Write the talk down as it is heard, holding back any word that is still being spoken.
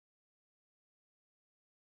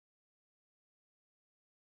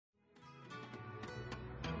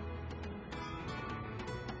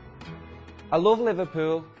I love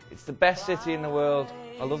Liverpool. It's the best city in the world.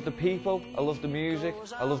 I love the people, I love the music,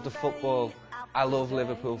 I love the football. I love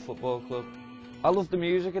Liverpool Football Club. I love the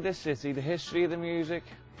music of this city, the history of the music.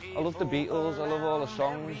 I love the Beatles, I love all the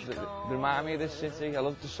songs that remind me of this city. I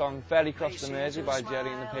love the song Ferry Cross the Mersey by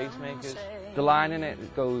Jerry and the Pacemakers. The line in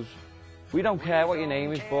it goes, "We don't care what your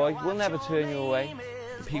name is, boy, we'll never turn you away."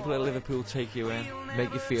 The people of Liverpool take you in,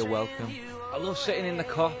 make you feel welcome. I love sitting in the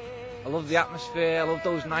Kop. I love the atmosphere, I love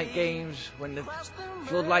those night games when the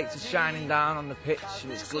floodlights are shining down on the pitch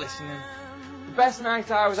and it's glistening. The best night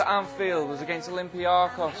I was at Anfield was against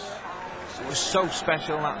Olympiacos. It was so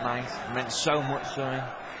special that night, it meant so much to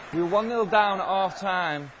me. We were 1-0 down at half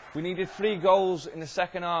time. We needed 3 goals in the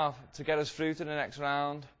second half to get us through to the next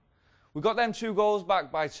round. We got them 2 goals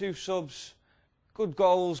back by 2 subs. Good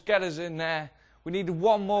goals, get us in there. We needed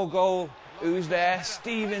 1 more goal. Who's there?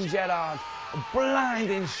 Steven Gerrard. A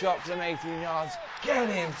blinding shot from 18 yards. Get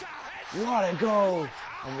him! What a goal!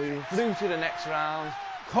 And we were through to the next round.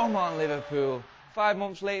 Come on, Liverpool. 5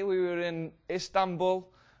 months later, we were in Istanbul.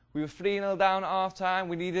 We were 3-0 down at half-time.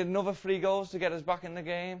 We needed another 3 goals to get us back in the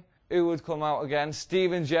game. Who would come out again?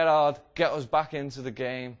 Steven Gerrard, get us back into the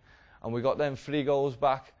game. And we got them 3 goals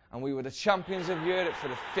back. And we were the champions of Europe for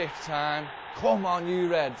the 5th time. Come on, you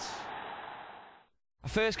Reds. I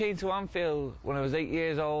first came to Anfield when I was 8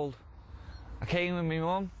 years old. I came with my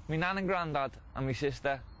mum, my nan and granddad and my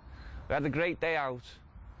sister. We had a great day out.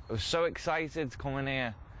 I was so excited coming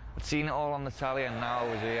here. I'd seen it all on the telly and now I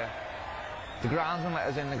was here. The groundsman let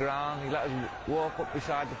us in the ground. He let us walk up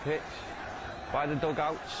beside the pitch, by the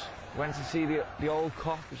dugouts. Went to see the old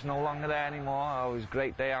Kop, it's no longer there anymore. Oh, it was a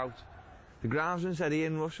great day out. The groundsman said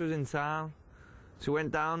Ian Rush was in town. So we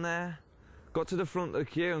went down there, got to the front of the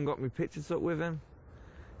queue and got my picture took with him.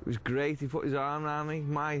 It was great, he put his arm around me,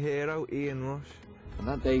 my hero, Ian Rush. And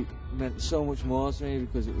that day meant so much more to me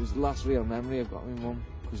because it was the last real memory I've got of my mum,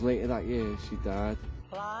 because later that year she died.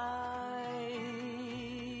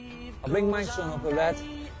 I bring my son up a red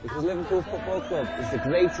because Liverpool Football Club is the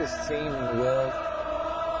greatest team in the world.